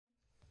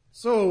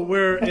So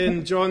we're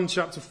in John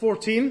chapter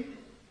 14,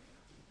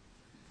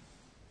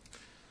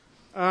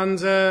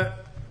 and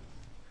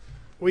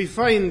we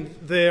find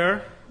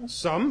there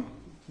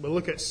we'll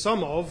look at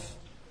some of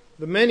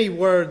the many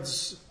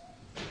words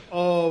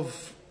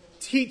of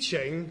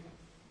teaching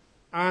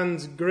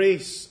and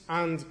grace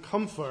and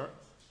comfort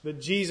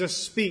that Jesus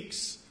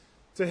speaks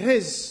to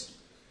his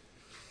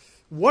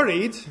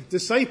worried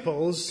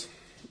disciples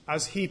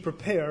as he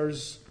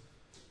prepares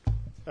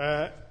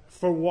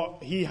for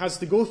what he has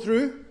to go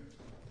through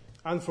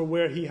and for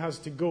where he has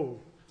to go.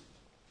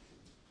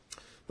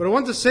 But I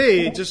want to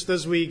say, just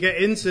as we get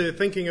into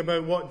thinking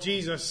about what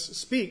Jesus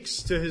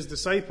speaks to his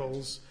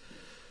disciples,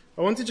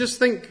 I want to just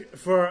think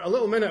for a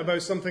little minute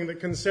about something that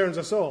concerns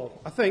us all.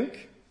 I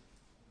think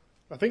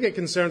it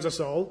concerns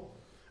us all,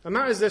 and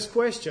that is this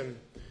question: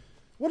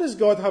 what does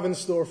God have in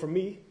store for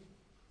me?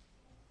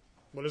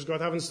 What does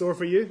God have in store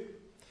for you?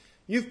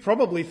 You've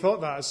probably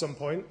thought that at some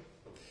point.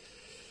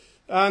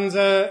 And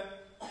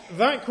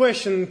that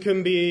question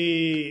can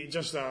be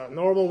just a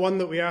normal one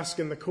that we ask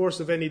in the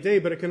course of any day,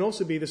 but it can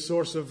also be the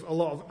source of a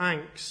lot of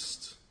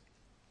angst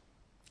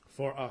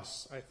for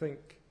us, I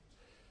think.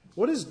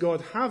 What does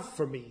God have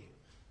for me?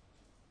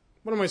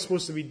 What am I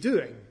supposed to be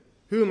doing?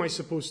 Who am I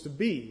supposed to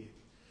be?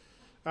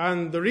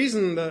 And the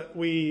reason that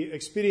we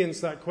experience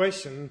that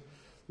question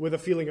with a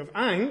feeling of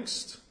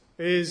angst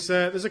is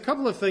there's a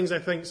couple of things I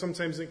think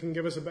sometimes that can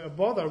give us a bit of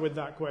bother with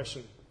that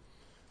question.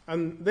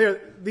 And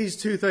these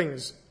two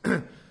things.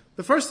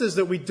 The first is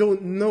that we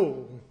don't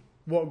know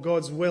what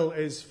God's will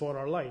is for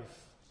our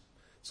life.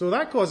 So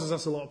that causes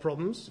us a lot of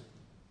problems.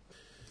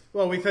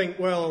 Well, we think,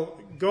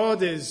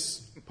 God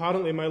is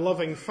apparently my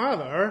loving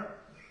Father,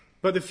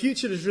 but the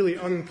future is really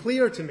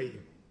unclear to me.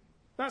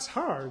 That's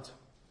hard.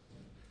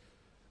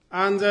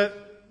 And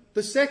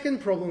the second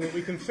problem that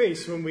we can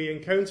face when we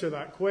encounter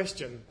that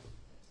question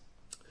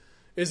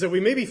is that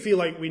we maybe feel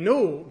like we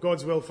know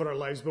God's will for our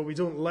lives, but we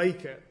don't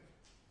like it.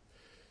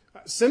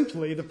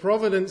 Simply, the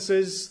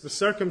providences, the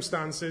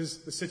circumstances,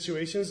 the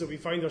situations that we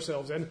find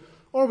ourselves in,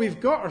 or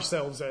we've got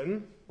ourselves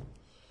in,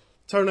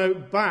 turn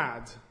out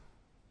bad.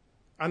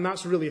 And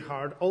that's really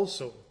hard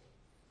also.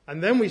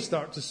 And then we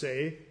start to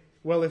say,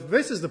 well, if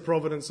this is the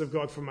providence of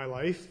God for my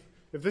life,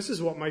 if this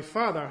is what my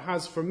Father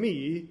has for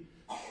me,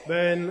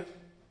 then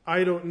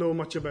I don't know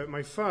much about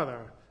my Father.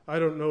 I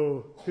don't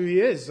know who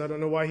he is. I don't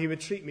know why he would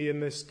treat me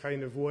in this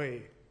kind of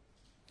way.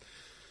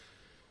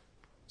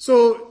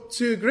 So,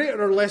 to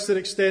greater or lesser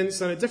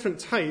extents and at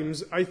different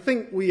times, I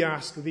think we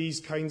ask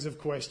these kinds of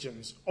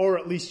questions, or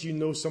at least you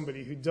know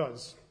somebody who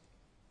does.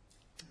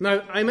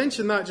 Now, I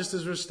mention that just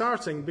as we're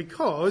starting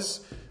because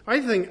I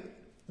think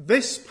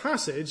this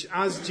passage,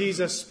 as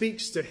Jesus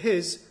speaks to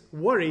his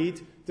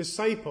worried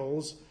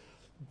disciples,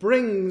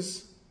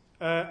 brings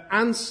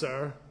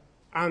answer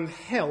and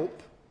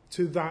help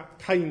to that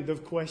kind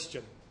of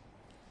question.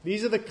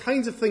 These are the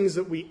kinds of things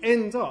that we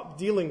end up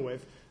dealing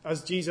with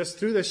as Jesus,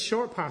 through this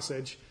short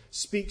passage,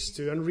 speaks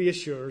to and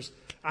reassures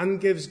and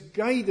gives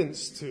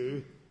guidance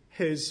to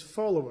his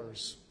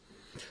followers.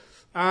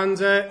 And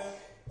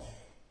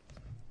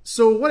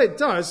so what it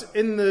does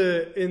in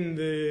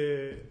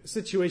the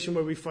situation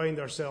where we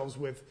find ourselves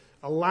with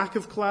a lack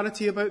of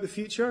clarity about the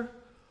future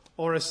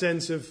or a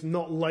sense of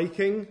not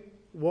liking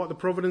what the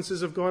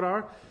providences of God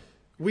are,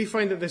 we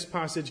find that this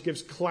passage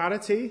gives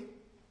clarity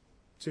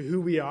to who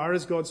we are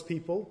as God's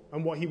people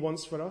and what he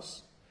wants for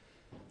us.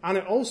 And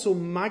it also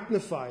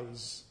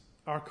magnifies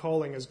our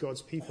calling as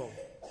God's people.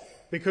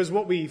 Because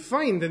what we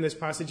find in this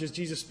passage as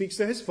Jesus speaks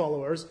to his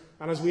followers,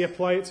 and as we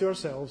apply it to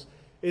ourselves,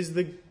 is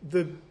the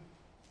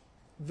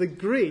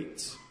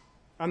great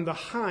and the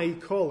high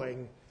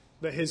calling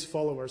that his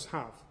followers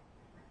have.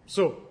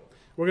 So,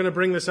 we're going to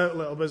bring this out a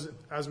little bit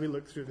as we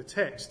look through the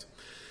text.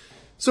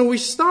 So we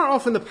start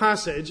off in the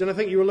passage, and I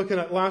think you were looking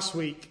at last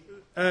week,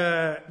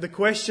 the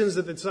questions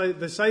that the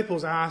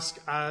disciples ask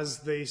as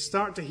they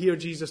start to hear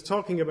Jesus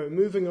talking about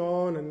moving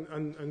on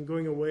and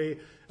going away.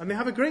 And they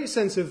have a great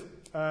sense of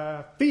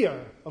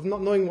fear of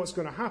not knowing what's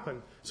going to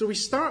happen. So we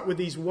start with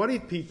these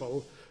worried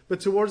people,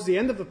 but towards the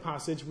end of the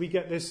passage, we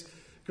get this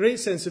great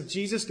sense of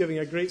Jesus giving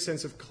a great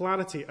sense of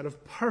clarity and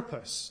of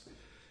purpose.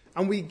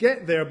 And we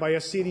get there by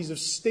a series of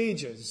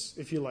stages,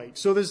 if you like.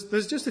 So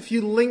there's just a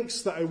few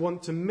links that I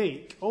want to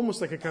make,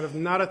 almost like a kind of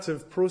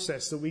narrative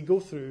process that we go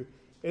through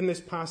in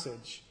this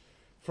passage,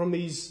 from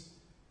these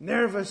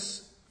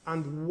nervous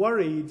and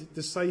worried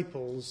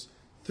disciples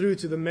through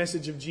to the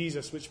message of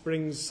Jesus, which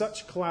brings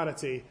such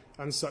clarity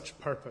and such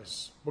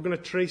purpose. We're going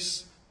to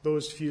trace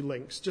those few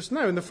links just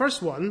now. And the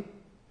first one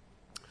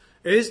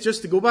is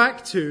just to go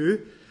back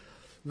to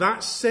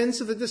that sense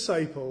of the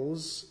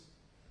disciples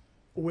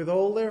with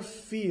all their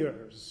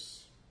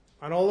fears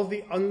and all of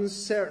the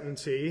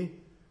uncertainty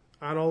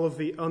and all of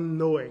the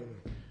unknowing.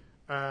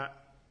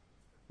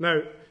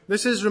 Now,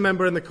 this is,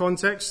 remember, in the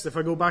context, if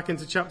I go back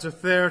into chapter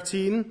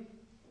 13,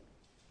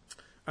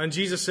 and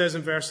Jesus says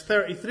in verse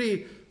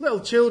 33,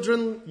 "Little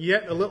children,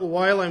 yet a little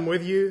while I'm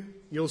with you.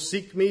 You'll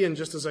seek me, and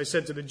just as I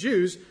said to the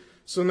Jews,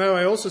 so now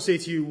I also say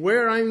to you,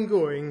 where I'm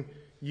going,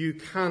 you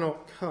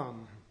cannot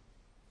come."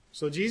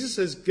 So Jesus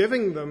is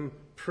giving them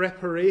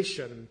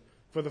preparation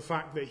for the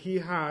fact that he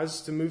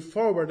has to move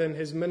forward in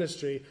his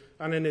ministry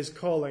and in his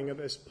calling at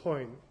this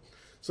point.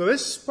 So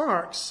this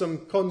sparks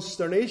some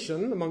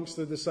consternation amongst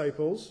the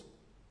disciples.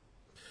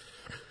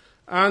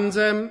 And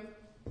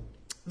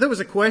there was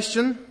a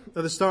question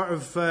at the start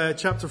of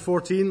chapter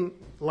 14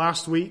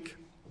 last week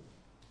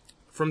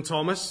from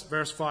Thomas,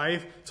 verse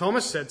 5.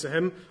 Thomas said to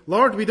him,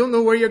 "Lord, we don't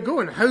know where you're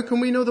going. How can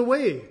we know the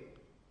way?"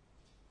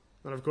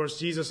 And of course,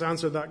 Jesus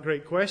answered that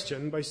great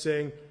question by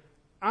saying,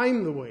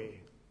 "I'm the way.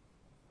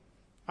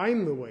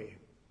 I'm the way."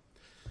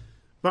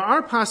 But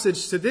our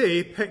passage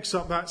today picks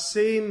up that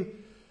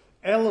same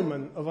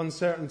element of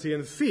uncertainty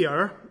and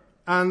fear,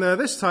 and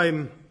this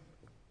time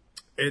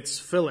it's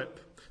Philip.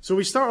 So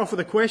we start off with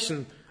a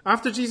question.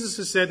 After Jesus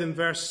has said in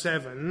verse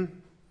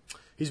 7,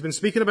 he's been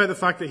speaking about the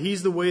fact that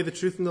he's the way, the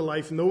truth, and the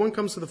life. No one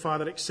comes to the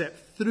Father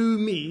except through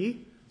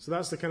me. So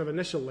that's the kind of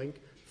initial link.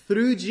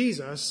 Through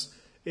Jesus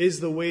is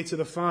the way to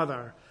the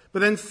Father. But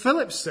then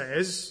Philip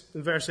says,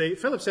 in verse 8,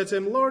 Philip said to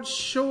him, "Lord,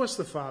 show us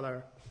the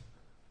Father,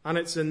 and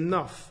it's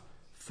enough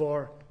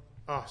for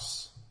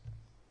us."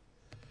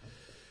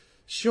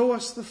 Show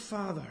us the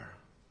Father.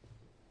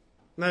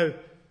 Now,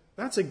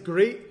 that's a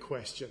great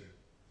question.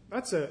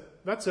 That's a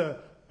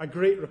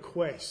great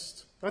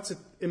request.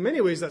 In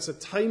many ways, that's a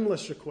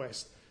timeless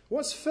request.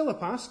 What's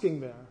Philip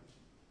asking there?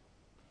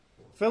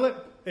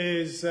 Philip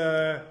is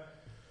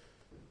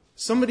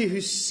somebody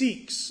who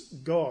seeks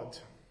God.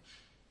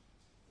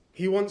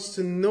 He wants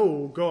to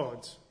know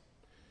God.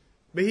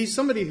 But he's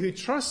somebody who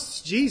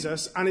trusts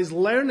Jesus and is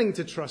learning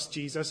to trust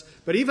Jesus.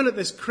 But even at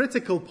this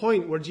critical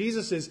point where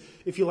Jesus is,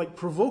 if you like,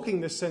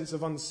 provoking this sense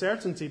of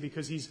uncertainty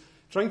because he's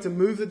trying to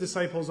move the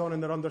disciples on in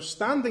their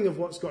understanding of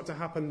what's got to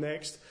happen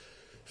next,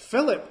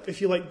 Philip,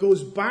 if you like,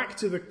 goes back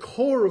to the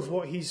core of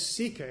what he's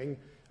seeking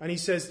and he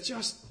says,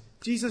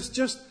 Jesus,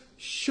 just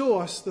show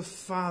us the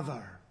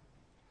Father.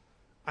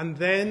 And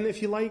then,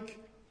 if you like,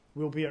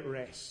 we'll be at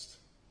rest.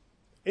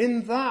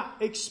 In that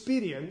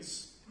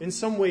experience, in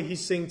some way,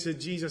 he's saying to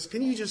Jesus,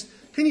 can you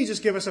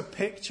just give us a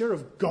picture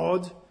of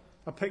God,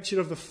 a picture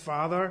of the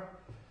Father?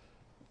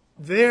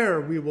 There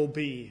we will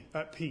be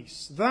at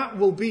peace. That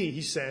will be,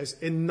 he says,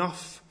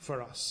 enough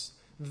for us.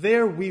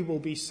 There we will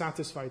be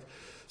satisfied.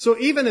 So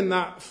even in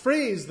that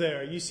phrase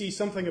there, you see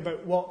something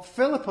about what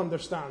Philip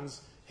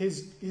understands,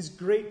 his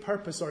great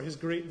purpose or his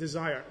great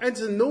desire.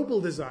 It's a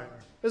noble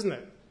desire, isn't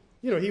it?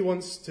 You know, he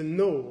wants to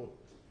know,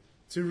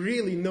 to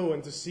really know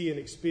and to see and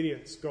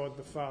experience God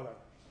the Father.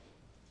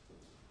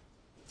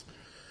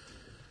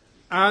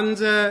 And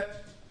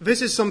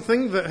this is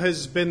something that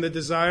has been the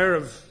desire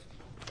of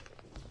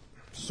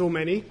so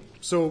many.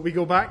 So we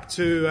go back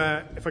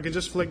to, if I can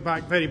just flick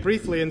back very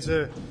briefly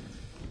into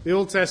the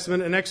Old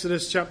Testament in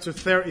Exodus chapter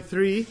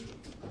 33.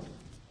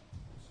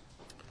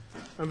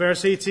 And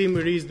verse 18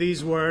 we read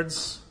these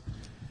words.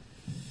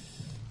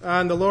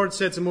 "And the Lord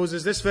said to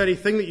Moses, 'This very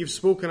thing that you've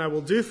spoken I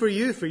will do for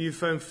you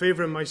found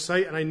favor in my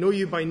sight, and I know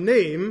you by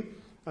name.'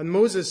 And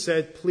Moses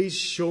said, 'Please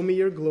show me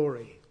your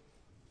glory.'"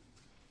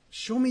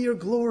 Show me your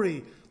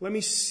glory. Let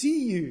me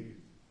see you.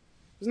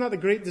 Isn't that the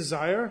great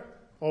desire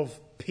of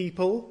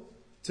people,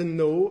 to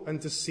know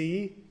and to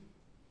see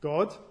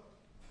God?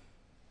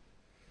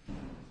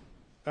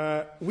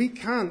 We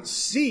can't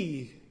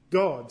see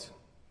God,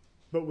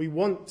 but we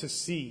want to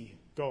see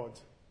God.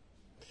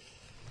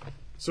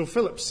 So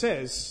Philip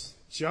says,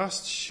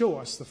 just show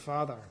us the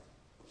Father.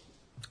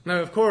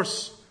 Now, of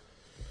course,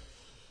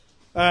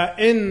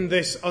 in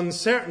this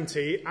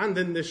uncertainty and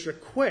in this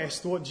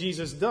request, what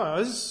Jesus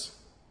does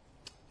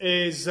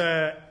is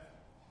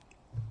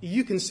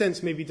you can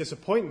sense maybe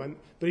disappointment,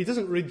 but he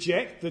doesn't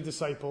reject the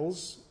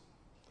disciples.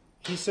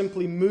 He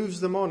simply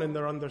moves them on in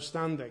their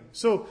understanding.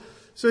 So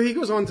he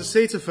goes on to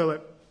say to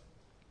Philip,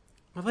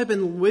 "Have I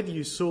been with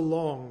you so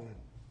long,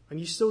 and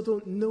you still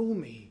don't know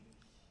me?"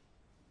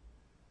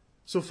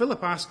 So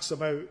Philip asks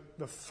about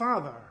the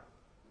Father,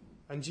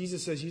 and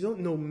Jesus says, "You don't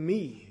know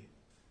me."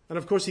 And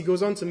of course he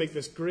goes on to make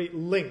this great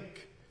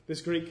link,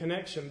 this great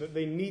connection that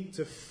they need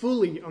to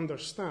fully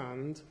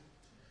understand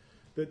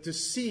that to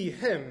see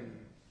him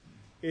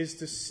is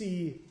to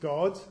see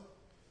God,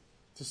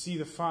 to see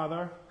the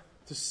Father,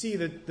 to see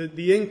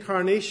the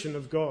incarnation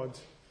of God.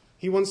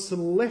 He wants to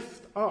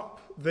lift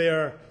up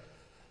their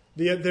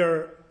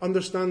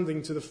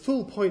understanding to the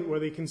full point where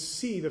they can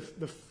see the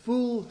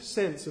full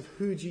sense of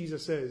who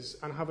Jesus is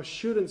and have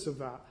assurance of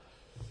that.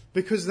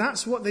 Because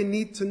that's what they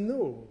need to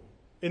know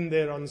in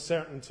their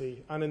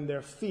uncertainty and in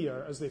their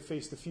fear as they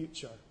face the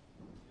future.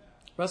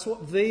 That's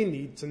what they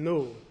need to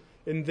know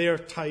in their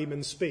time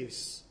and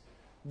space.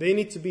 They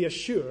need to be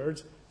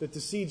assured that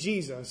to see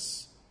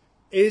Jesus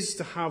is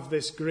to have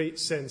this great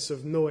sense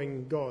of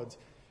knowing God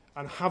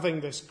and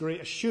having this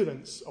great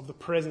assurance of the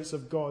presence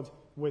of God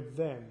with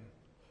them.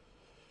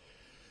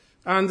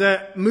 And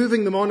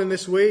moving them on in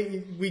this way,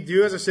 we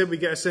do, as I said, we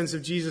get a sense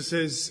of Jesus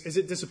is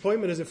it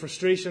disappointment, is it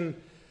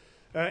frustration?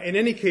 In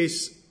any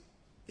case,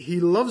 he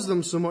loves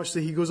them so much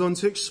that he goes on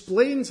to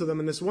explain to them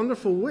in this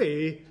wonderful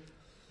way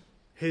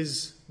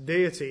his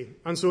deity.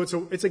 And so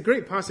it's a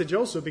great passage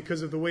also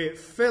because of the way it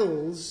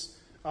fills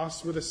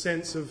us with a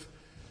sense of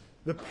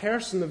the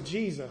person of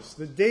Jesus,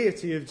 the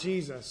deity of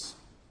Jesus,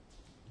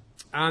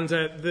 and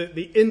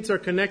the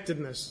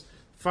interconnectedness,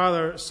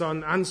 Father,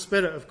 Son, and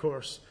Spirit, of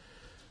course,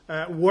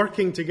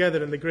 working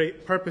together in the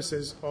great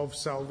purposes of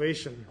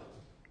salvation.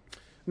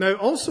 Now,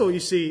 also, you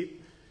see,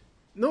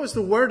 notice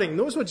the wording.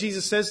 Notice what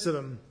Jesus says to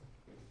them.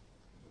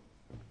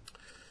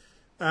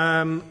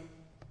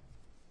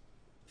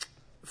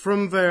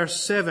 From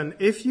verse 7,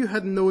 if you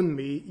had known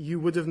me,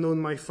 you would have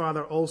known my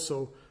Father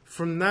also.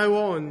 From now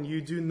on, you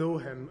do know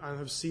him and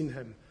have seen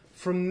him.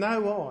 From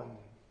now on.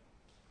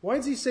 Why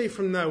does he say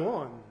from now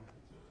on?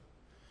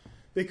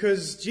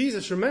 Because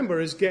Jesus, remember,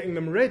 is getting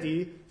them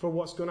ready for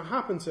what's going to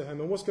happen to him.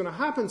 And what's going to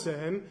happen to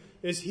him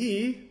is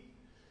he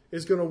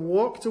is going to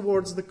walk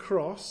towards the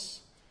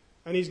cross,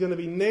 and he's going to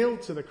be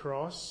nailed to the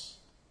cross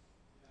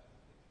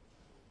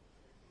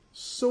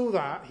so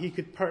that he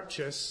could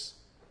purchase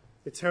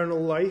eternal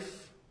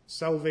life,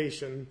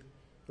 salvation,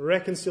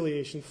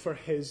 reconciliation for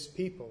his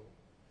people.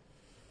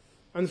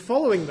 And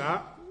following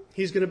that,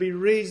 he's going to be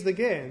raised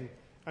again,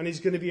 and he's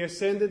going to be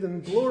ascended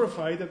and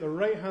glorified at the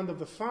right hand of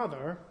the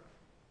Father.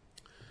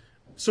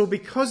 So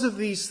because of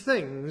these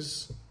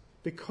things,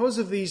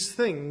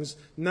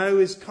 now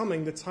is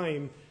coming the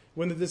time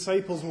when the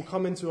disciples will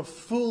come into a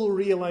full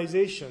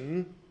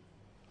realization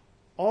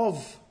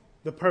of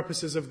the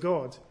purposes of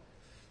God.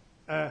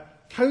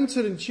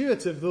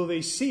 Counterintuitive though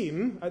they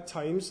seem at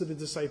times to the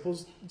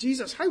disciples,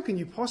 Jesus, how can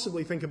you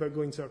possibly think about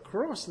going to a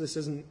cross? This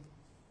isn't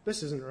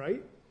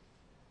right.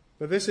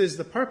 But this is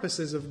the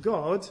purposes of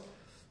God.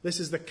 This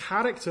is the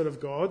character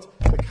of God,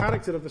 the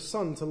character of the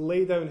Son, to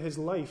lay down his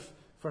life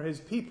for his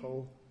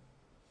people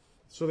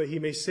so that he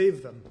may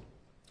save them,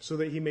 so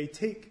that he may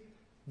take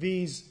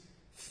these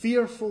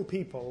fearful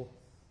people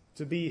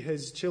to be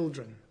his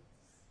children.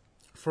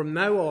 From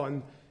now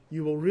on,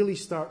 you will really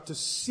start to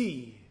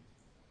see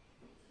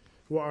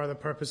what are the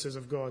purposes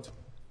of God.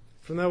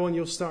 From now on,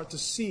 you'll start to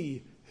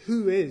see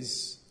who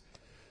is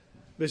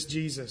this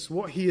Jesus,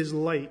 what he is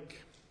like,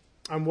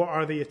 and what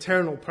are the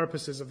eternal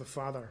purposes of the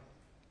Father.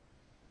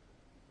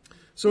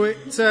 So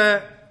it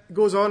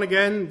goes on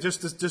again,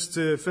 just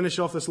to finish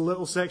off this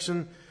little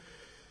section.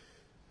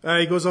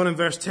 He goes on in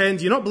verse 10,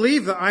 do you not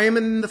believe that I am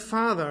in the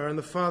Father and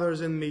the Father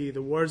is in me?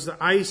 The words that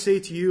I say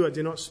to you, I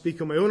do not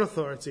speak on my own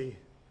authority,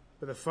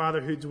 but the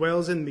Father who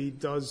dwells in me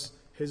does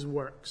his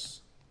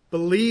works.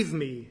 Believe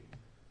me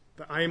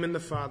that I am in the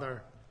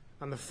Father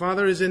and the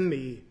Father is in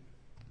me,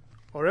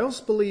 or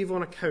else believe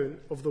on account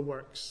of the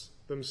works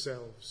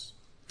themselves.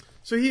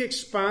 So he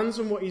expands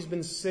on what he's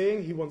been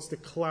saying. He wants to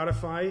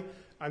clarify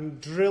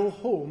and drill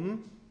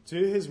home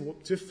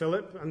to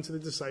Philip and to the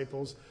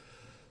disciples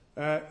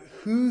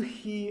who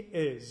he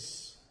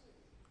is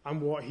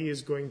and what he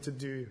is going to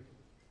do.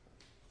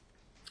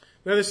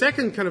 Now, the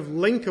second kind of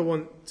link I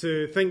want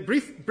to think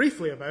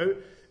briefly about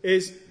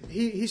is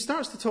he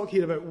starts to talk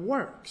here about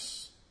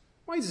works.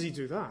 Why does he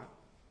do that?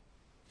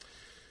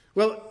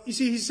 Well, you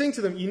see, he's saying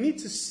to them, you need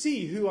to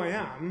see who I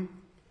am.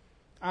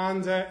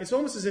 And it's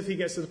almost as if he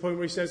gets to the point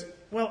where he says,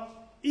 well,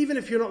 even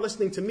if you're not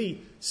listening to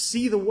me,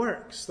 see the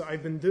works that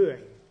I've been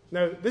doing.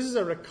 Now, this is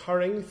a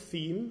recurring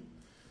theme.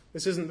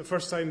 This isn't the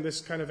first time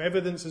this kind of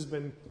evidence has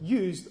been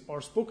used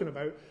or spoken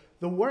about.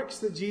 The works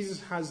that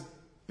Jesus has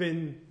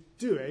been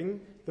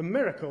doing, the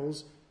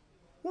miracles,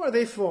 what are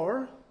they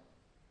for?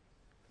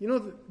 You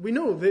know, we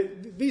know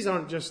that these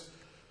aren't just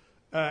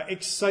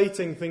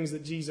exciting things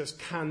that Jesus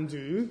can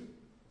do.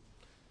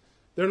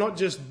 They're not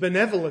just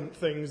benevolent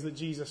things that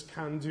Jesus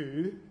can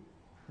do.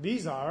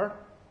 These are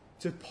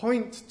to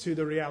point to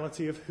the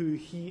reality of who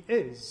he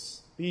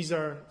is. These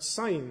are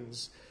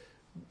signs.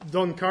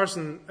 Don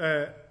Carson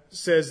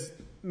says,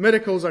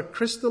 miracles are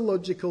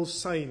Christological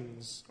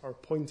signs or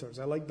pointers.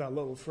 I like that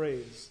little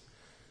phrase.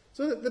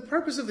 So the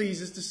purpose of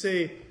these is to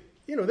say,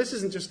 you know, this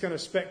isn't just kind of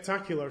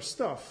spectacular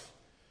stuff.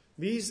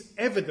 These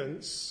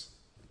evidence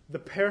the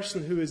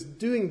person who is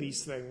doing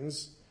these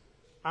things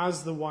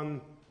as the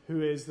one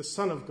who is the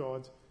Son of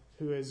God,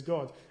 who is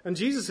God. And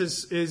Jesus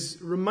is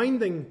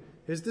reminding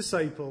his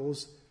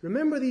disciples,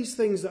 remember these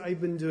things that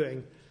I've been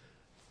doing.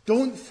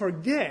 Don't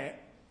forget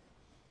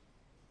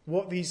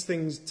what these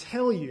things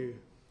tell you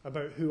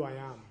about who I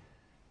am.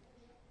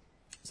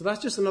 So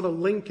that's just another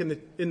link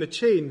in the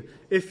chain,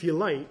 if you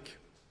like.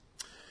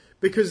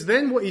 Because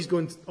then what he's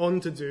going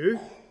on to do,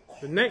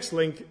 the next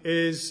link,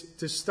 is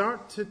to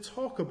start to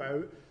talk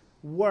about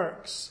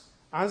works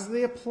as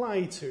they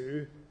apply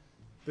to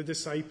the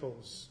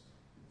disciples.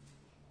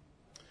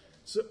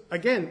 So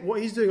again,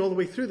 what he's doing all the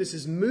way through this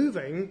is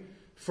moving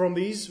from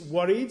these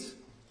worried,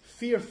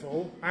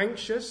 fearful,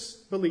 anxious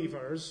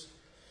believers.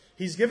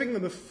 He's giving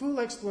them a full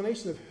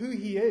explanation of who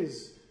he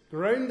is,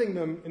 grounding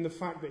them in the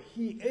fact that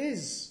he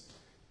is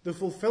the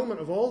fulfillment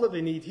of all that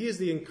they need. He is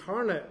the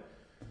incarnate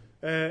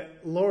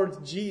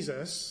Lord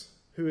Jesus,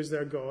 who is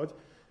their God,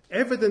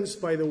 evidenced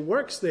by the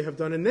works they have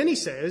done. And then he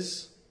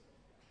says,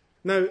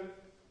 now,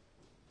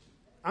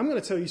 I'm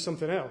going to tell you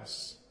something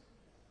else.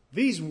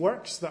 These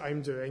works that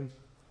I'm doing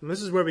And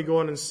this is where we go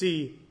on and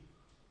see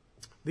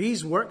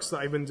these works that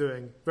I've been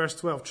doing. Verse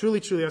 12,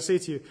 truly, truly, I say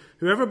to you,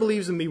 whoever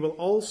believes in me will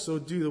also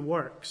do the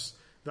works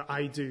that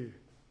I do.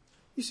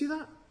 You see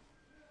that?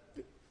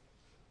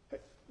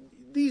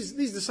 These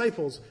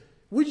disciples,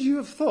 would you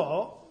have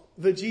thought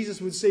that Jesus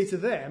would say to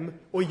them,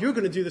 oh, you're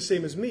going to do the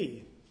same as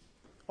me?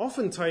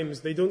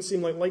 Oftentimes, they don't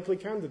seem like likely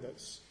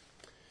candidates.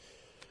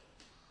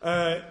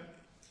 I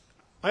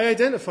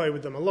identify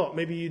with them a lot.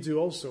 Maybe you do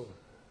also.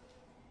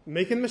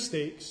 Making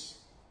mistakes,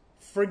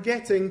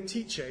 forgetting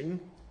teaching,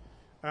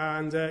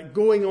 and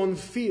going on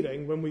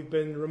fearing when we've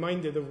been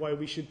reminded of why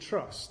we should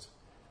trust.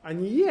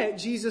 And yet,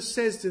 Jesus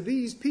says to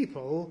these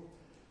people,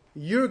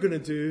 you're going to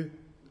do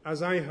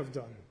as I have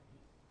done.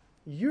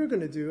 You're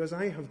going to do as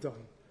I have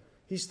done.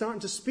 He's starting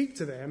to speak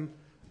to them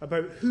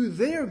about who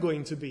they're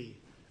going to be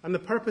and the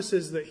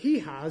purposes that he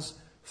has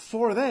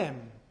for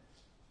them.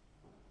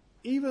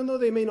 Even though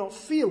they may not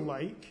feel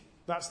like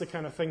that's the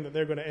kind of thing that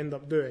they're going to end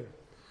up doing.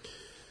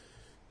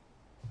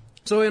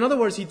 So in other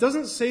words, he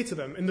doesn't say to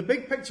them, in the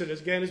big picture,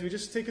 again, as we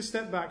just take a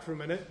step back for a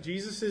minute,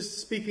 Jesus is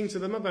speaking to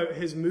them about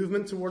his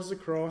movement towards the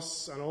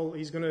cross and all.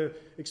 He's going to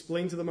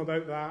explain to them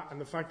about that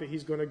and the fact that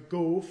he's going to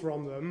go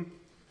from them.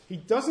 He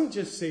doesn't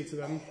just say to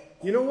them,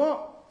 you know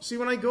what? See,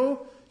 when I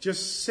go,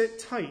 just sit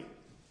tight.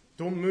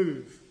 Don't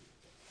move.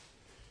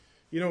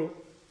 You know,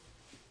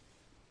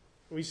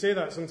 we say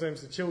that sometimes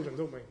to children,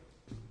 don't we?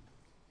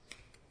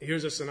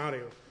 Here's a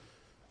scenario.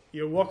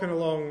 You're walking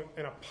along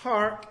in a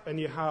park and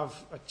you have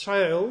a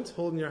child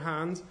holding your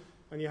hand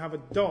and you have a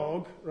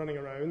dog running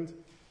around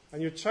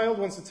and your child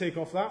wants to take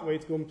off that way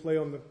to go and play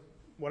on the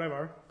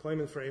whatever,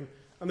 climbing frame,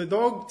 and the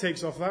dog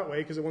takes off that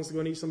way because it wants to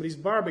go and eat somebody's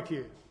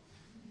barbecue.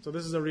 So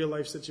this is a real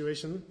life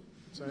situation.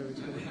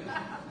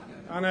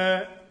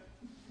 And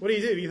what do?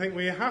 You think,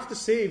 well, you have to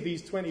save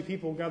these 20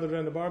 people gathered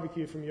around the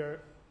barbecue from your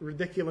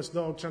ridiculous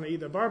dog trying to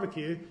eat their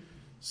barbecue.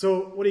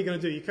 So what are you going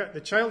to do?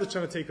 The child is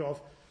trying to take off.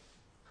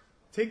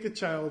 Take the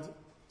child,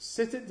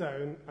 sit it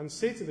down, and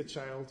say to the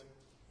child,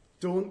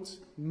 don't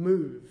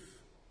move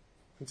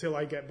until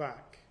I get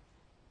back.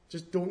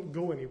 Just don't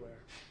go anywhere.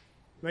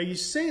 Now you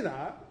say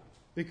that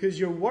because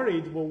you're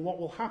worried, well, what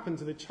will happen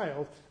to the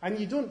child? And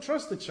you don't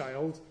trust the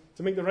child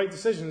to make the right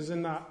decisions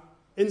in that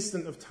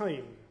instant of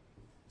time.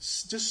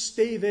 Just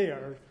stay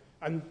there,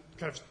 and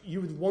kind of,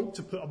 you would want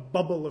to put a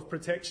bubble of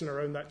protection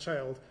around that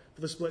child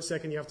for the split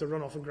second you have to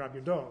run off and grab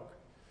your dog.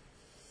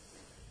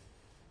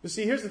 But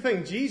see, here's the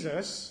thing.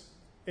 Jesus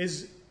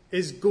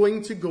is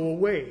going to go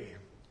away,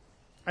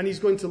 and he's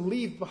going to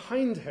leave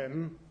behind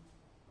him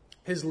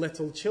his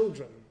little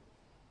children.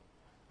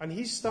 And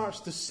he starts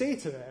to say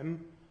to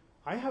them,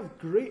 I have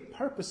great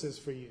purposes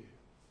for you.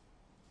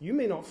 You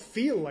may not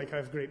feel like I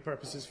have great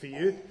purposes for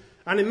you,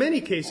 and in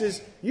many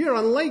cases, you're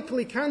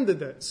unlikely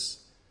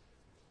candidates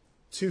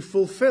to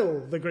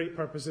fulfill the great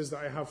purposes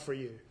that I have for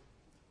you.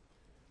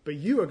 But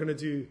you are going to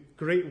do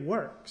great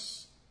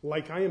works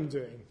like I am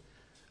doing.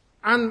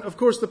 And, of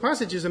course, the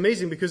passage is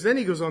amazing because then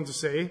he goes on to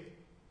say,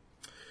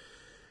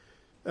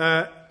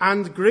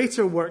 and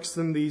greater works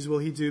than these will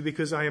he do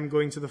because I am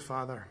going to the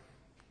Father.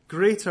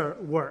 Greater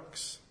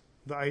works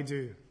that I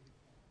do.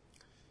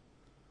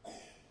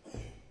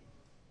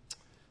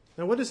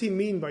 Now, what does he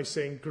mean by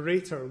saying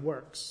greater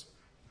works?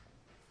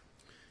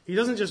 He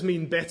doesn't just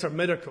mean better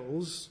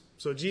miracles.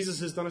 So Jesus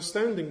has done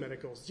astounding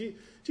miracles.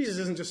 Jesus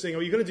isn't just saying, oh,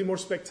 you're going to do more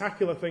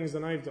spectacular things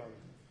than I've done.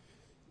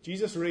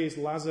 Jesus raised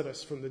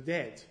Lazarus from the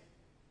dead.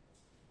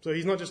 So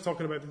he's not just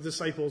talking about the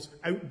disciples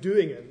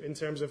outdoing him in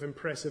terms of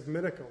impressive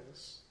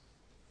miracles.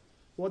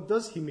 What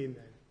does he mean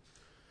then?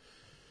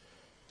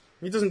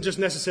 He doesn't just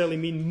necessarily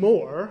mean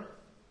more.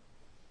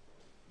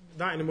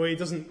 That, in a way,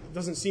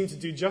 doesn't seem to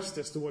do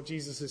justice to what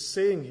Jesus is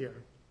saying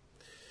here.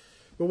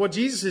 But what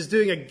Jesus is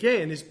doing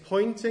again is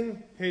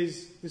pointing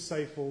his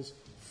disciples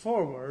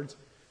forward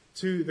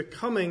to the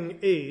coming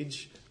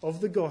age of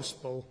the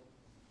gospel,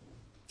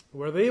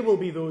 where they will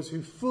be those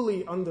who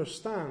fully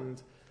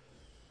understand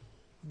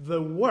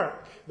the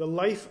work, the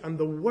life and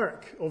the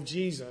work of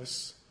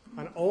Jesus,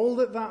 and all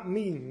that that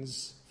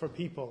means for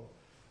people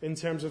in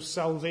terms of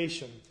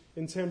salvation,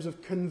 in terms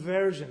of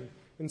conversion,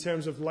 in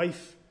terms of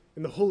life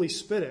in the Holy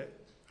Spirit,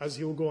 as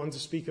he will go on to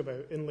speak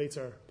about in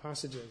later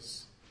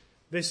passages.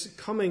 This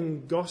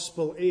coming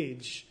gospel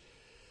age,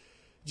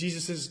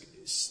 Jesus is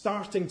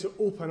starting to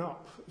open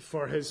up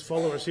for his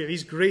followers here,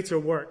 these greater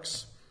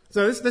works.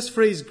 So this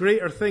phrase,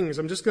 greater things,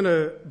 I'm just going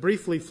to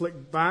briefly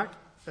flick back,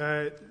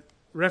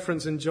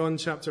 reference in John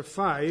chapter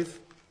 5.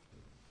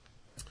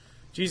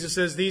 Jesus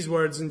says these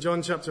words in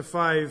John chapter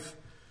 5.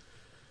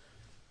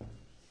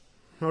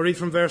 I'll read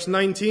from verse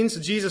 19. So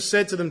Jesus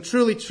said to them,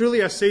 truly,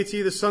 truly, I say to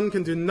you, the Son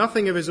can do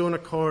nothing of his own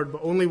accord,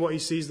 but only what he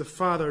sees the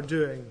Father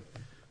doing.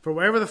 For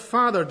whatever the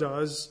Father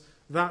does,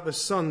 that the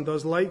Son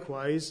does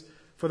likewise.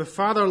 For the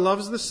Father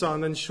loves the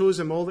Son and shows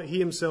him all that he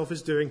himself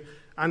is doing,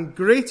 and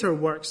greater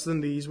works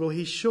than these will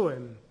he show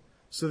him,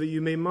 so that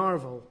you may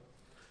marvel.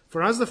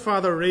 For as the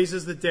Father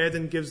raises the dead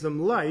and gives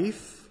them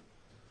life,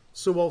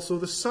 so also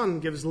the Son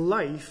gives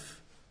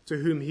life to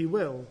whom he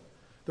will.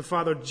 The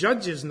Father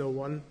judges no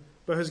one,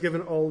 but has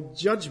given all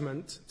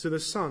judgment to the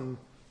Son,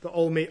 that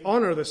all may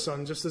honor the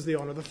Son just as they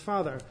honor the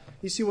Father.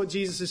 You see what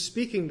Jesus is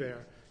speaking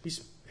there?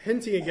 He's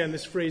hinting again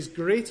this phrase,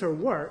 greater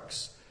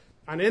works,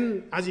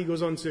 and as he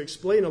goes on to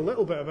explain a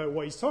little bit about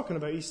what he's talking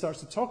about, he starts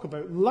to talk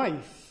about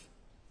life,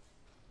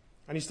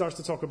 and he starts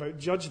to talk about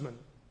judgment.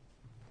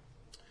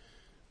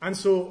 And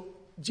so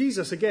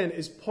Jesus, again,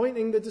 is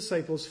pointing the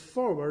disciples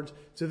forward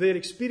to their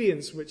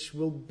experience, which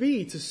will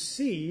be to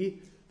see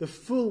the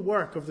full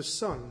work of the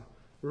Son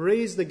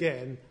raised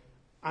again,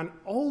 and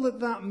all that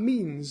that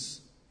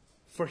means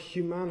for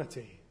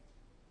humanity.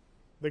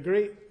 The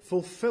great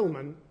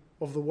fulfillment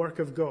of the work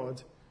of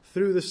God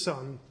through the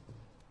Son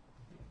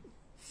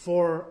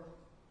for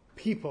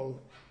people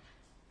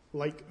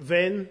like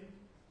then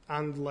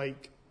and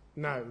like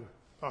now,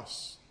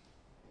 us.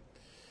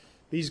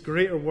 These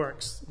greater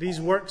works,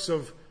 these works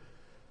of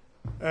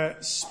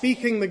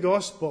speaking the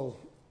gospel,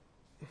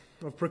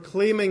 of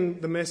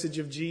proclaiming the message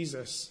of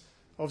Jesus,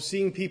 of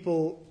seeing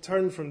people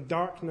turn from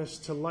darkness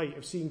to light,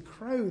 of seeing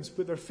crowds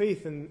put their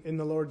faith in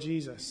the Lord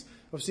Jesus,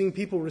 of seeing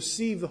people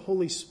receive the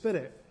Holy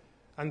Spirit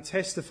and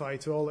testify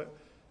to all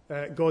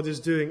that God is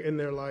doing in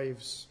their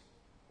lives.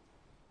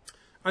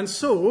 And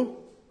so,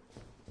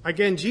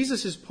 again,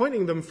 Jesus is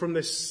pointing them from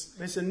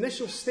this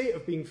initial state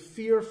of being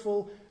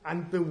fearful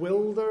and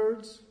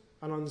bewildered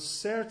and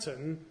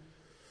uncertain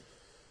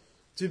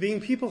to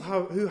being people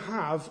who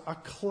have a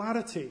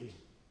clarity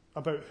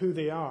about who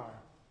they are.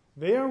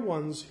 They are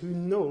ones who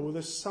know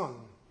the Son.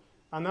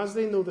 And as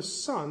they know the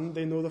Son,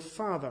 they know the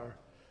Father.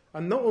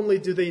 And not only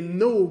do they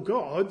know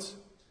God,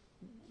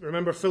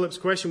 remember Philip's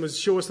question was,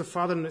 show us the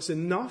Father and it's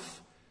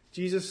enough?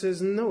 Jesus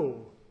says,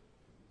 no.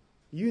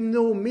 You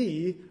know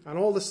me and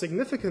all the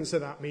significance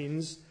of that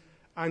means,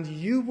 and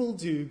you will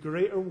do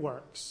greater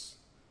works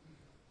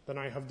than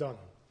I have done.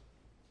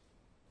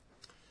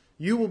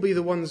 You will be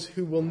the ones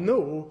who will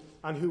know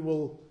and who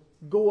will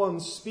go on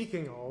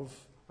speaking of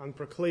and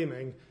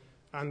proclaiming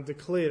and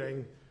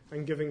declaring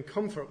and giving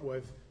comfort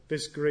with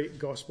this great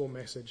gospel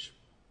message.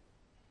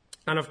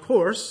 And of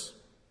course,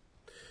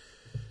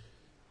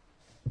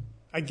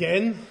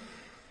 again,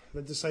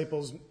 the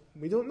disciples,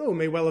 we don't know,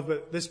 may well have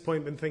at this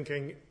point been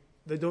thinking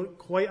they don't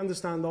quite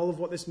understand all of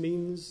what this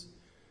means.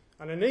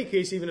 And in any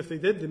case, even if they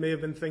did, they may have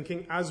been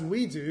thinking, as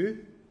we do,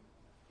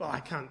 well, I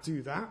can't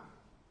do that.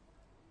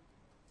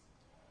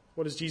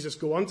 What does Jesus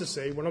go on to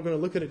say? We're not going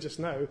to look at it just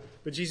now,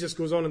 but Jesus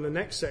goes on in the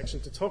next section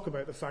to talk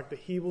about the fact that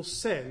he will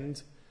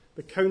send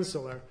the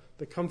Counselor,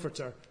 the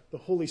Comforter, the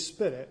Holy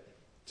Spirit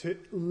to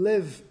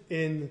live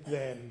in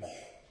them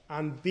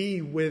and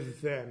be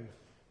with them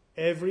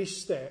every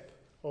step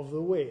of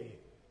the way,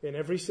 in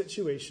every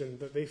situation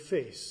that they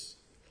face,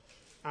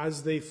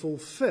 as they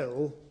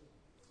fulfill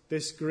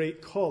this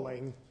great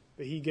calling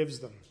that he gives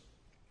them.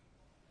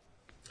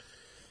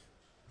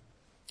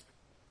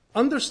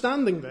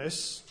 Understanding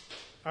this,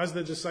 as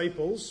the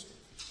disciples,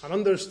 and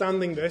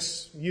understanding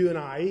this, you and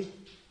I,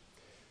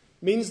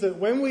 means that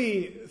when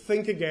we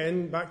think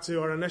again back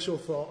to our initial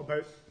thought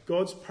about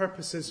God's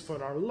purposes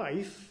for our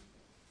life,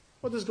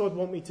 what does God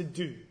want me to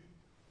do?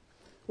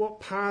 What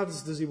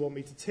paths does he want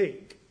me to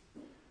take?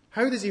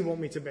 How does he want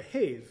me to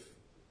behave?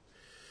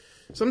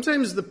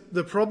 Sometimes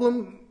the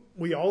problem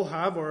we all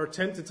have or are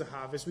tempted to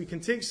have is we can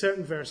take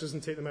certain verses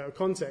and take them out of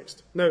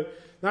context. Now,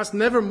 that's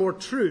never more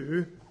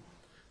true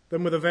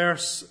than with a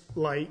verse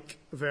like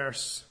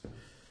verse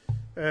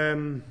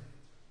 13.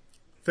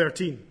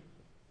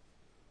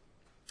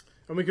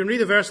 And we can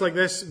read a verse like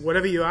this,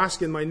 whatever you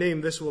ask in my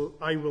name,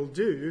 I will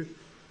do.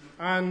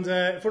 And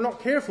if we're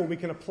not careful, we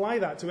can apply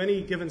that to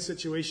any given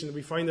situation that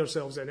we find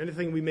ourselves in,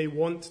 anything we may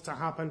want to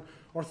happen,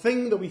 or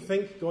thing that we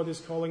think God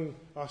is calling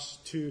us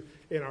to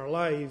in our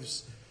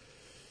lives.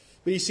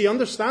 But you see,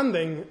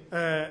 understanding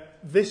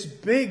this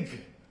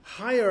big,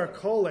 higher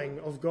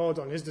calling of God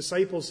on his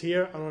disciples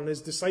here and on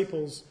his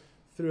disciples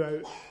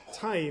throughout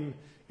time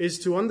is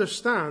to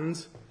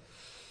understand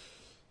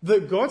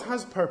that God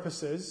has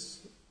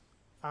purposes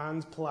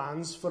and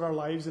plans for our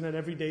lives in an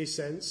everyday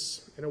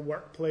sense, in a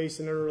workplace,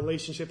 in a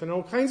relationship, and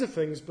all kinds of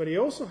things. But he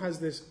also has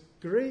this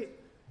great,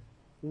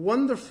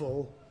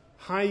 wonderful,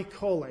 high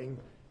calling,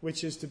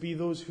 which is to be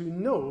those who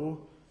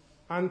know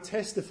and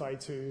testify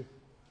to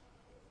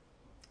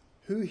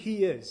who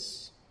he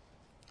is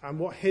and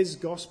what his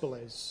gospel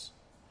is.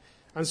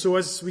 And so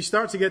as we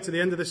start to get to the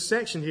end of this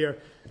section here,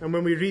 and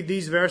when we read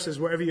these verses,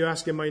 whatever you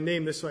ask in my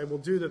name, this I will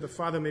do, that the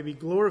Father may be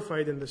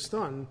glorified in the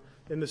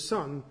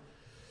Son,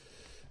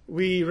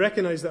 we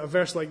recognize that a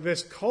verse like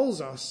this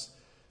calls us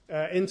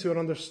into an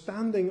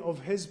understanding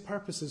of his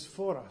purposes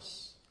for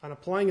us, and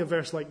applying a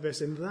verse like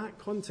this in that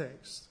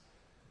context,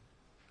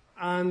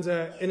 and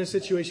in a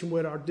situation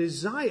where our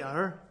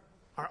desire,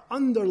 our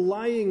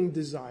underlying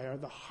desire,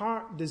 the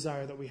heart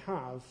desire that we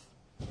have,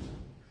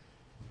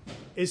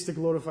 is to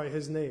glorify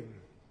his name,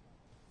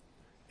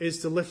 is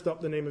to lift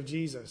up the name of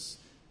Jesus,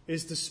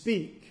 is to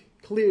speak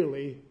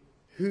clearly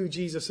who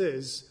Jesus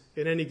is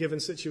in any given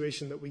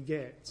situation that we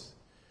get.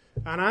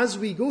 And as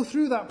we go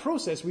through that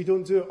process, we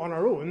don't do it on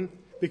our own,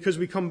 because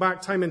we come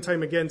back time and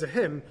time again to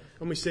him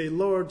and we say,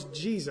 Lord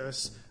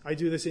Jesus, I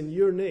do this in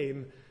your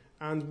name,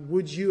 and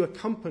would you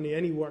accompany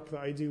any work that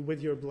I do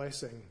with your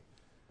blessing?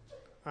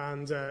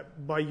 And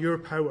by your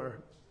power,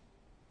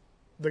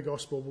 the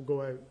gospel will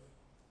go out.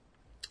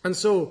 And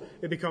so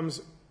it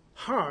becomes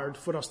hard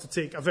for us to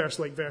take a verse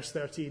like verse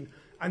 13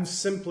 and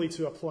simply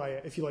to apply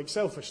it, if you like,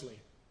 selfishly,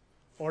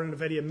 or in a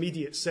very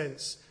immediate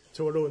sense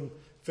to our own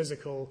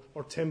physical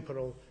or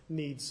temporal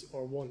needs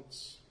or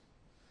wants.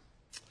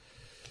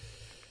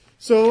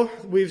 So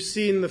we've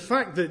seen the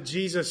fact that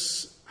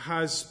Jesus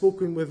has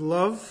spoken with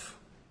love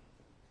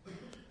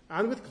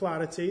and with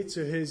clarity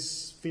to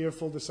his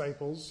fearful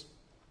disciples.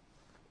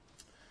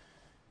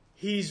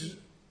 He's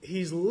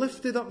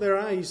lifted up their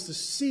eyes to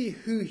see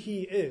who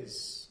he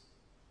is.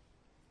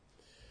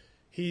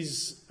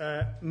 He's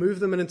moved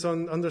them into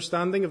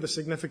understanding of the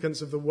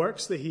significance of the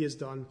works that he has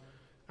done,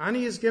 and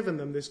he has given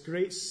them this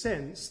great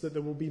sense that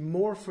there will be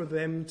more for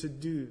them to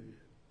do,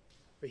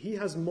 that he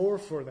has more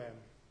for them.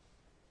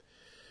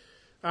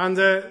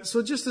 And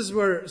so just as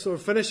we're sort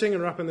of finishing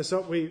and wrapping this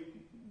up, it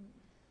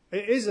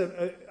is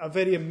a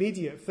very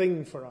immediate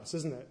thing for us,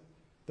 isn't it?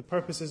 The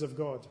purposes of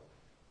God.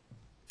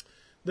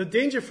 The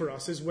danger for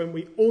us is when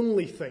we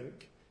only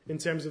think in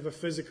terms of the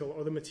physical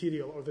or the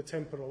material or the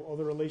temporal or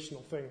the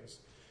relational things.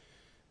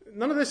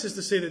 None of this is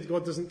to say that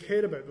God doesn't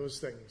care about those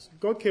things.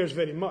 God cares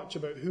very much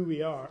about who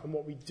we are and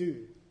what we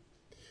do.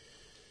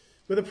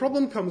 But the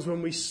problem comes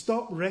when we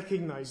stop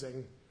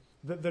recognizing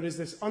that there is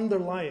this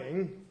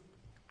underlying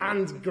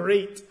and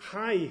great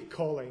high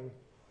calling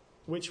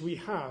which we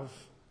have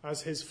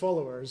as his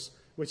followers,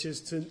 which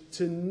is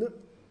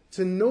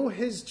to know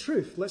his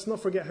truth. Let's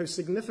not forget how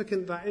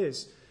significant that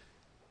is.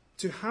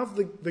 To have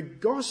the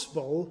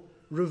gospel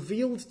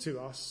revealed to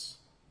us,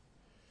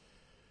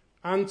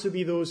 and to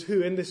be those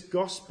who, in this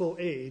gospel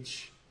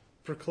age,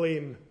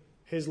 proclaim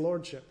his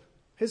lordship,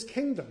 his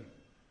kingdom,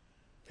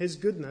 his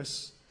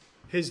goodness,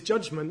 his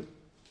judgment,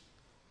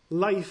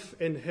 life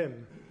in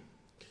him.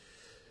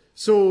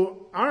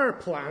 So our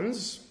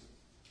plans,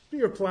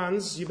 your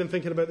plans you've been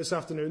thinking about this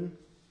afternoon,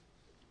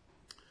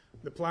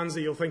 the plans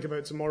that you'll think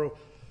about tomorrow,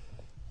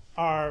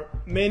 are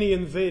many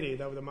and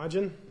varied, I would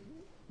imagine.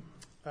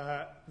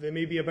 They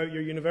may be about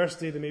your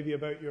university, they may be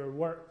about your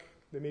work,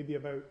 they may be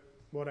about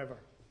whatever.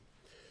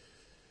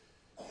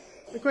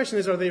 The question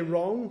is, are they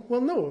wrong?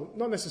 Well, no,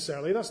 not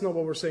necessarily. That's not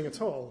what we're saying at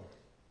all.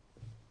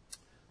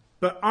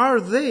 But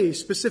are they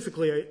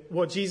specifically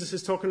what Jesus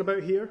is talking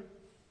about here?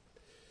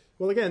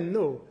 Well, again,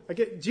 no.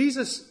 Again,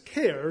 Jesus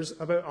cares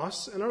about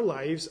us and our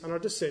lives and our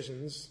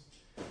decisions,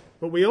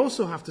 but we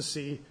also have to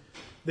see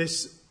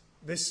this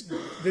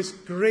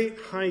great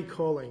high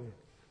calling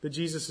that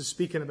Jesus is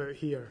speaking about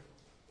here.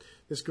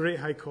 This great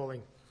high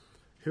calling.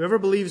 Whoever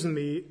believes in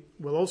me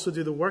will also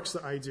do the works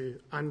that I do,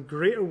 and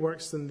greater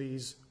works than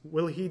these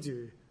will he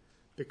do,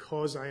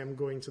 because I am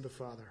going to the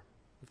Father.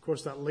 Of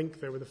course, that link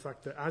there with the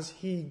fact that as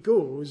he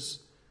goes,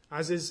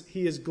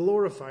 he is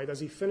glorified, as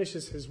he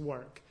finishes his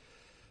work.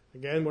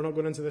 Again, we're not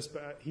going into this,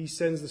 but he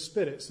sends the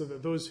Spirit so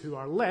that those who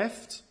are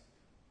left,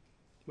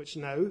 which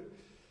now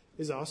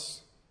is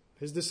us,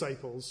 his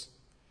disciples,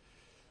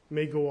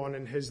 may go on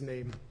in his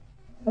name.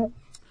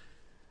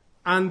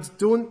 And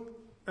don't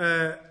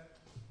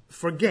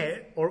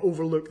forget or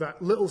overlook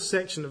that little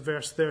section of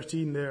verse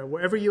 13 there.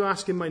 Whatever you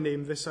ask in my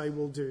name, this I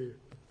will do,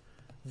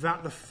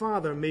 that the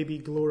Father may be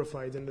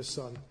glorified in the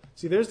Son.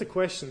 See, there's the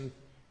question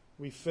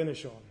we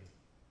finish on.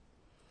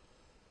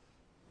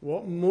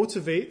 What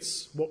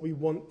motivates what we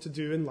want to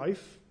do in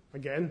life?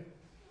 Again,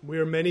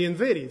 we're many and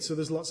varied, so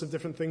there's lots of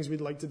different things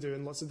we'd like to do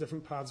and lots of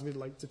different paths we'd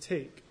like to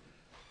take.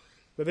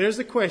 But there's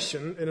the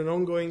question, in an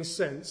ongoing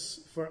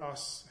sense, for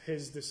us,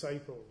 his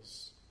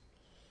disciples.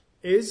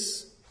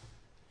 Is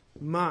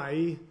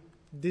my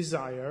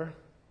desire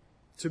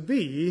to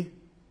be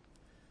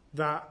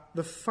that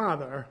the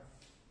Father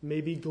may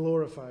be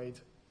glorified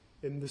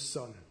in the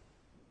Son?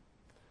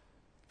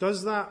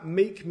 Does that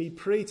make me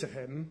pray to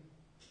him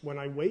when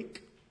I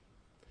wake,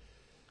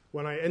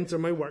 when I enter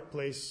my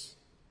workplace,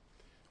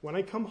 when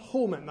I come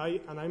home at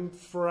night and I'm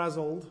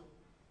frazzled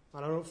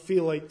and I don't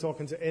feel like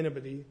talking to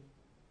anybody,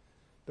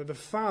 that the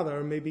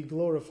Father may be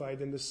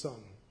glorified in the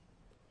Son?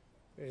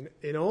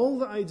 In all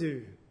that I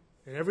do,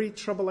 in every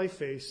trouble I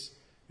face,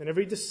 in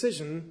every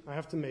decision I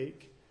have to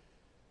make,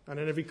 and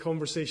in every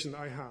conversation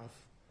that I have,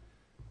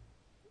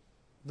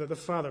 that the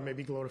Father may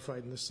be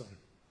glorified in the Son.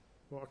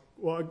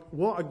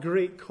 What a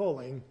great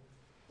calling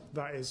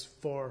that is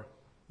for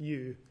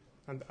you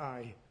and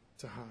I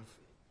to have.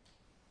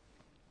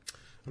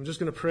 I'm just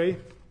going to pray,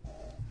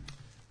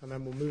 and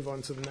then we'll move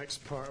on to the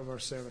next part of our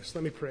service.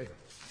 Let me pray.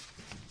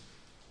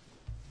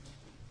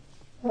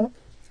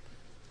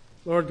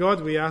 Lord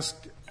God, we ask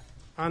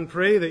and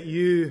pray that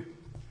you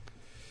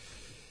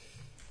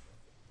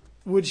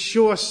would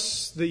show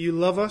us that you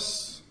love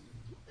us,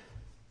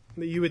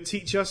 that you would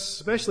teach us,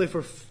 especially if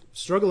we're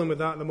struggling with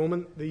that at the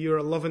moment, that you're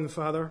a loving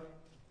Father.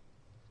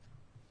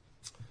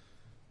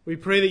 We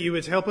pray that you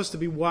would help us to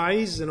be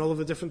wise in all of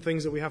the different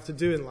things that we have to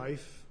do in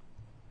life.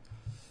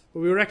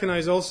 But we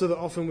recognize also that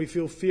often we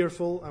feel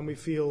fearful and we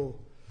feel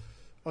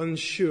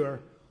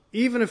unsure,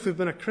 even if we've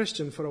been a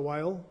Christian for a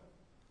while,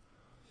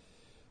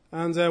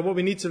 And what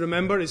we need to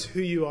remember is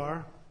who you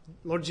are.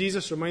 Lord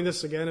Jesus, remind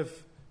us again of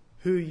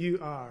who you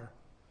are.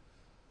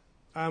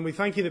 And we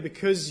thank you that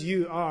because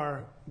you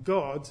are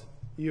God,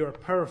 you are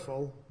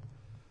powerful,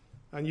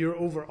 and you're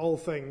over all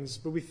things.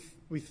 But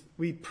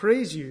we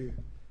praise you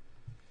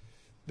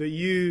that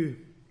you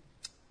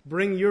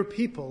bring your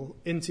people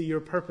into your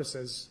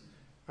purposes,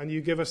 and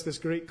you give us this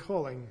great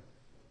calling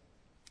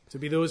to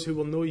be those who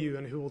will know you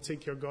and who will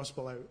take your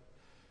gospel out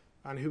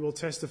and who will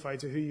testify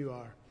to who you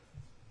are.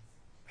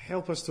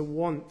 Help us to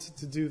want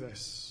to do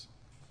this.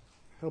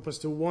 Help us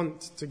to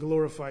want to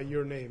glorify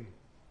your name.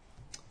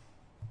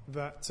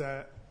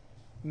 That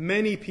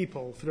many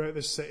people throughout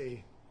this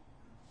city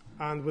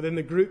and within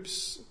the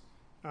groups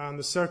and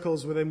the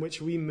circles within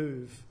which we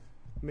move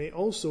may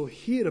also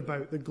hear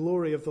about the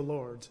glory of the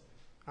Lord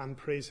and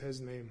praise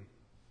his name.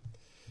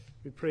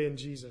 We pray in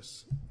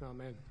Jesus.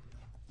 Amen.